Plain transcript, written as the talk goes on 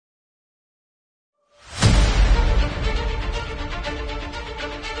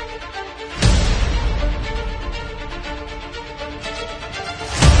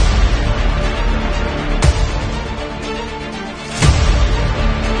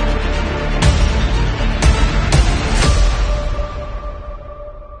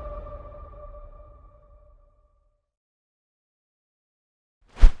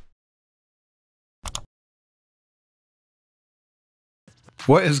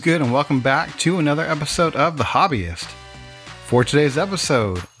What is good, and welcome back to another episode of The Hobbyist. For today's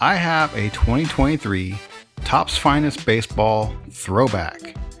episode, I have a 2023 Topps Finest Baseball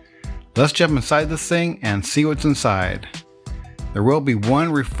Throwback. Let's jump inside this thing and see what's inside. There will be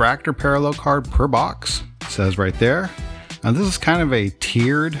one refractor parallel card per box, it says right there. Now this is kind of a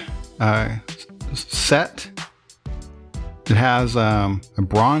tiered set. It has a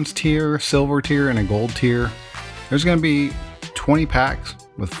bronze tier, silver tier, and a gold tier. There's going to be 20 packs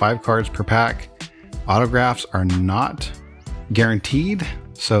with 5 cards per pack. Autographs are not guaranteed,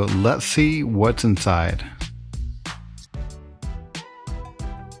 so let's see what's inside.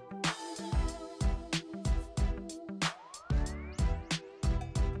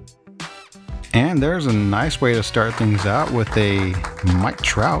 And there's a nice way to start things out with a Mike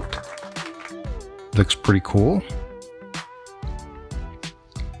Trout. Looks pretty cool.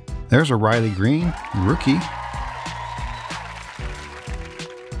 There's a Riley Green rookie.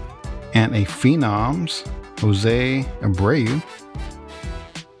 And a Phenoms Jose Abreu.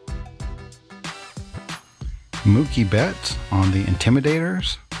 Mookie Betts on the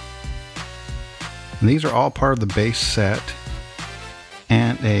Intimidators. And these are all part of the base set.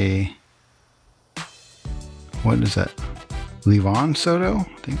 And a, what is that? Livan Soto? I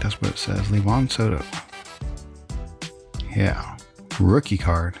think that's what it says. Livan Soto. Yeah. Rookie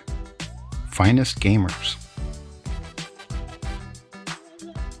card. Finest Gamers.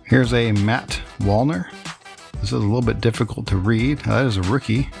 Here's a Matt Wallner. This is a little bit difficult to read. That is a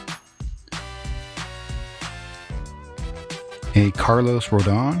rookie. A Carlos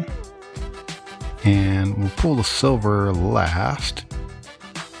Rodon. And we'll pull the silver last.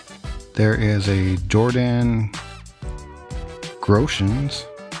 There is a Jordan Groshans.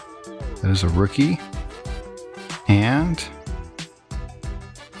 That is a rookie. And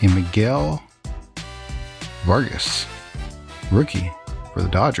a Miguel Vargas. Rookie for the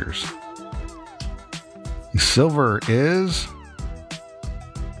Dodgers. The silver is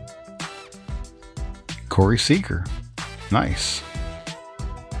Corey Seager. Nice.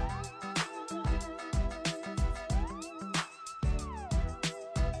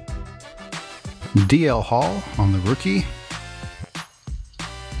 DL Hall on the rookie.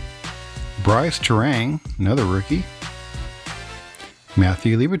 Bryce Terang, another rookie.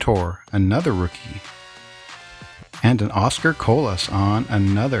 Matthew Liberatore, another rookie. And an Oscar Colas on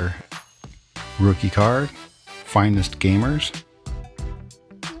another rookie card. Finest Gamers.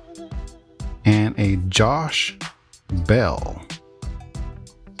 And a Josh Bell.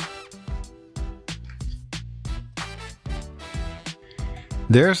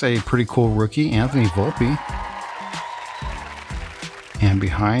 There's a pretty cool rookie, Anthony Volpe. And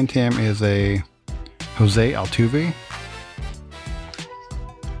behind him is a Jose Altuve.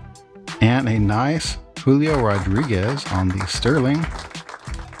 And a nice Julio Rodriguez on the Sterling.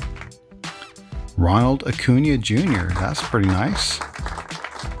 Ronald Acuna Jr. That's pretty nice.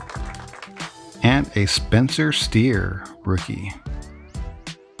 And a Spencer Steer rookie.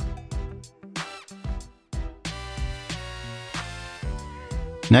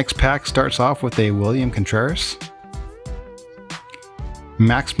 Next pack starts off with a William Contreras.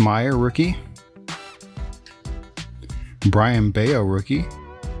 Max Meyer rookie. Brian Bayo rookie.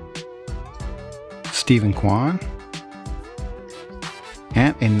 Stephen Kwan.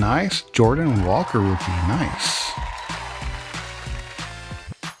 And a nice Jordan Walker rookie. Nice.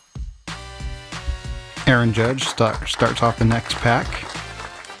 Aaron Judge starts off the next pack.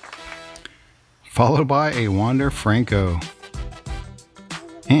 Followed by a Wander Franco.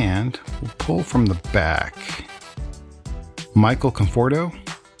 And we'll pull from the back. Michael Conforto.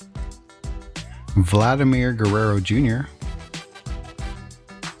 Vladimir Guerrero Jr.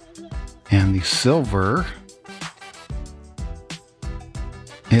 And the silver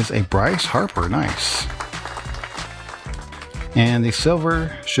is a Bryce Harper. Nice. And the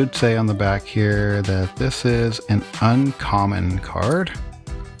silver should say on the back here that this is an uncommon card.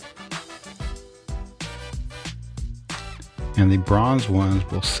 And the bronze ones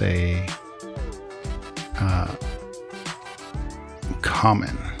will say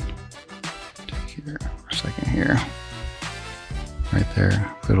common. Take here for a second here. Right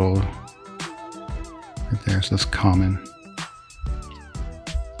there. Good old. Right there. So that's common.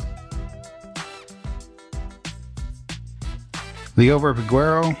 Liover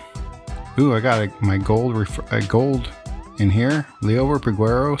Peguero. Ooh, I got my gold in here. Liover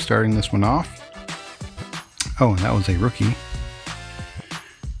Peguero starting this one off. Oh, and that was a rookie.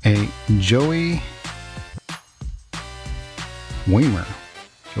 A Joey Waymer.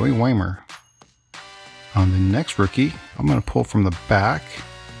 On the next rookie, I'm going to pull from the back.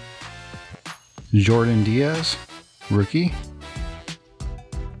 Jordan Diaz, rookie.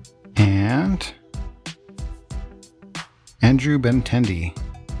 And Andrew Benintendi.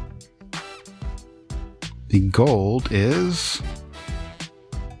 The gold is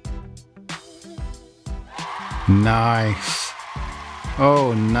nice.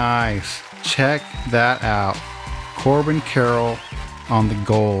 Oh, nice. Check that out. Corbin Carroll on the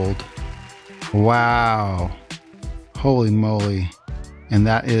gold. Wow. Holy moly. And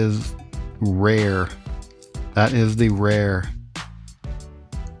that is rare. That is the rare.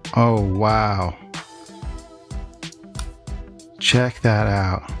 Oh, wow. Check that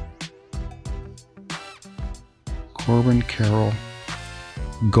out. Corbin Carroll.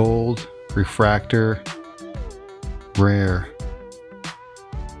 Gold. Refractor. Rare.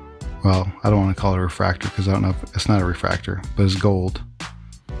 Well, I don't want to call it a refractor because I don't know if it's not a refractor, but it's gold.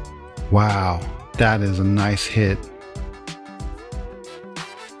 Wow. That is a nice hit.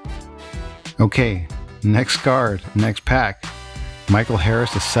 Okay. Next card. Next pack. Michael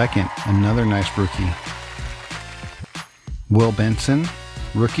Harris II, another nice rookie. Will Benson,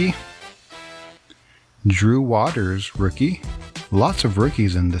 rookie. Drew Waters, rookie. Lots of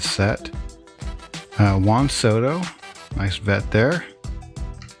rookies in this set. Juan Soto, nice vet there.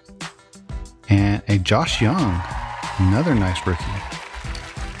 And a Josh Young, another nice rookie.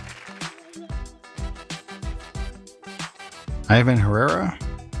 Ivan Herrera,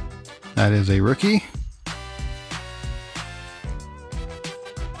 that is a rookie.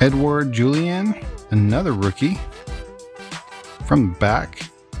 Edward Julian, another rookie. From the back,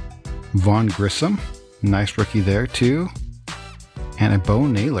 Vaughn Grissom, nice rookie there too. And a Bo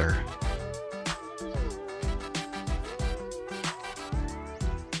Naylor.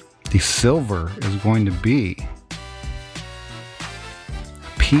 The silver is going to be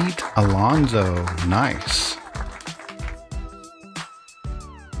Pete Alonso, nice.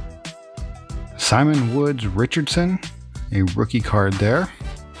 Simon Woods Richardson, a rookie card there.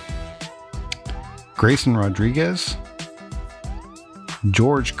 Grayson Rodriguez,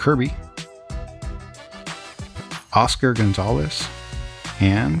 George Kirby, Oscar Gonzalez,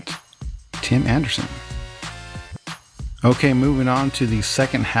 and Tim Anderson. Okay, moving on to the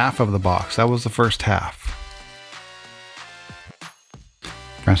second half of the box. That was the first half.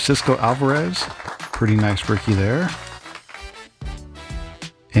 Francisco Alvarez, pretty nice rookie there.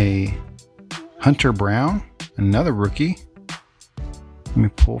 A Hunter Brown, another rookie. Let me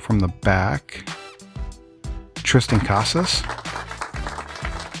pull from the back. Tristan Casas,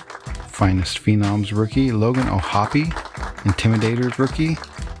 Finest Phenoms rookie. Logan O'Hoppe, Intimidators rookie.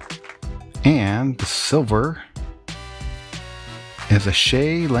 And the silver is a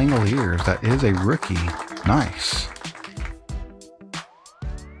Shea Langoliers. That is a rookie. Nice.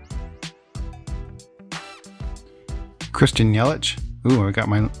 Christian Yelich. Ooh, I got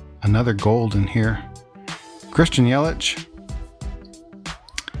another gold in here. Christian Yelich.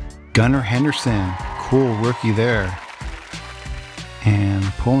 Gunnar Henderson. Cool rookie there. And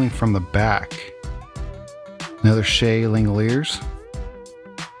pulling from the back, another Shea Langoliers.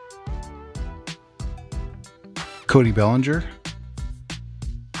 Cody Bellinger.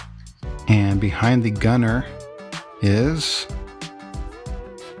 And behind the gunner is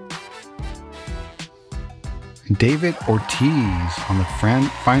David Ortiz on the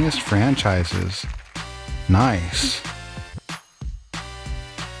Finest Franchises. Nice.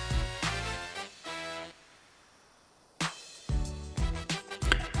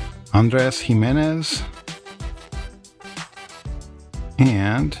 Andres Jimenez.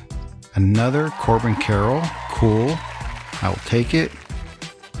 And another Corbin Carroll. Cool. I will take it.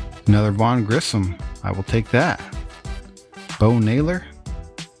 Another Vaughn Grissom. I will take that. Bo Naylor.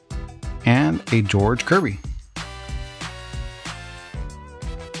 And a George Kirby.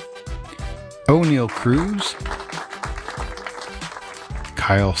 O'Neal Cruz.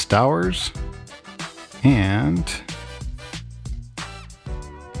 Kyle Stowers. And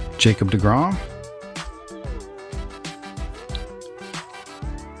Jacob deGrom.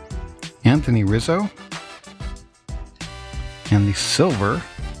 Anthony Rizzo. And the silver,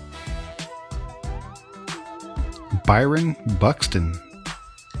 Byron Buxton.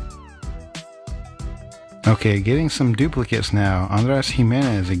 Okay, getting some duplicates now. Andres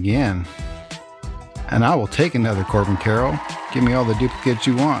Jimenez again. And I will take another Corbin Carroll. Give me all the duplicates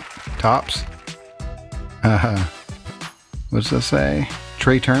you want. Tops. What's this say?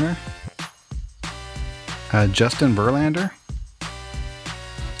 Trey Turner. Justin Verlander.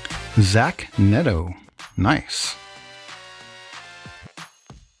 Zach Neto. Nice.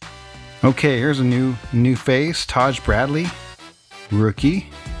 Okay, here's a new face. Taj Bradley, rookie.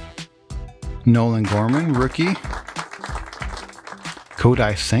 Nolan Gorman, rookie.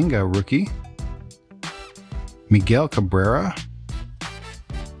 Kodai Senga, rookie. Miguel Cabrera.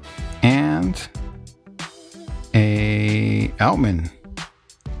 and a Outman.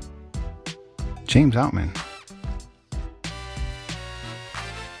 James Outman.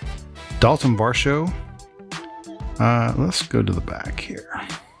 Dalton Varsho. Let's go to the back here.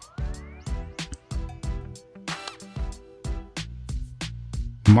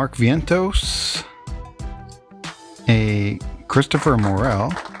 Mark Vientos. A Christopher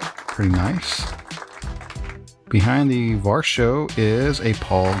Morel. Pretty nice. Behind the Varsho is a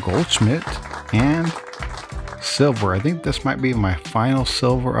Paul Goldschmidt and silver. I think this might be my final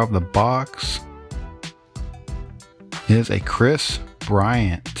silver of the box. Is a Chris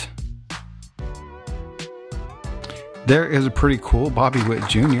Bryant. There is a pretty cool Bobby Witt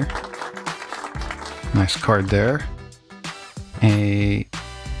Jr. Nice card there. A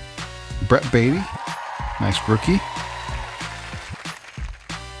Brett Beatty. Nice rookie.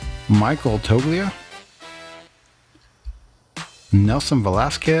 Michael Toglia. Nelson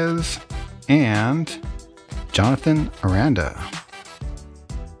Velasquez. And Jonathan Aranda.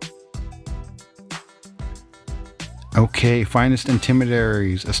 Okay, Finest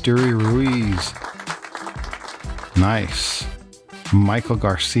Intimidaries. Asturi Ruiz. Nice. Michael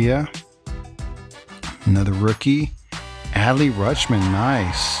Garcia. Another rookie. Adley Rutschman.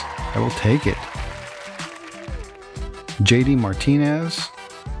 Nice. I will take it. JD Martinez.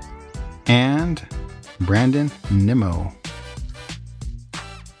 And Brandon Nimmo.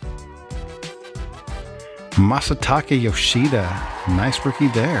 Masataka Yoshida. Nice rookie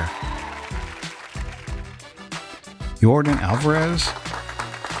there. Jordan Alvarez.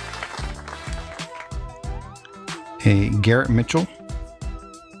 A Garrett Mitchell.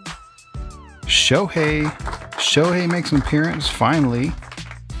 Shohei makes an appearance finally.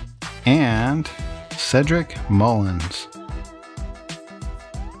 And Cedric Mullins.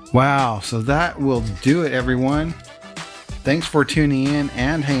 Wow, so that will do it, everyone. Thanks for tuning in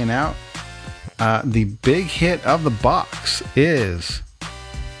and hanging out. The big hit of the box is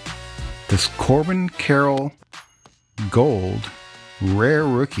this Corbin Carroll Gold Rare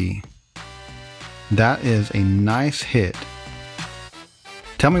Rookie. That is a nice hit.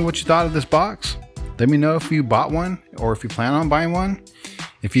 Tell me what you thought of this box. Let me know if you bought one or if you plan on buying one.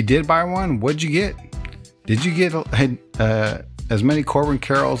 If you did buy one, what'd you get? Did you get as many Corbin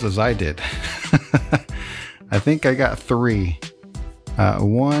Carrolls as I did? I think I got 3.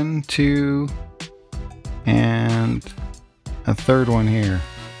 1, 2, and a third one here.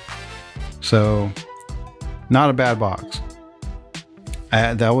 So not a bad box.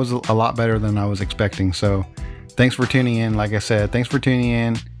 That was a lot better than I was expecting. So thanks for tuning in. Like I said, thanks for tuning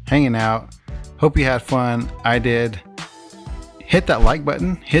in, hanging out. Hope you had fun. I did. Hit that like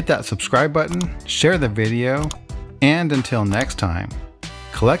button, hit that subscribe button, share the video, and until next time,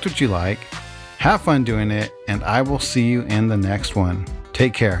 collect what you like, have fun doing it, and I will see you in the next one.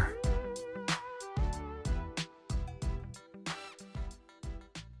 Take care.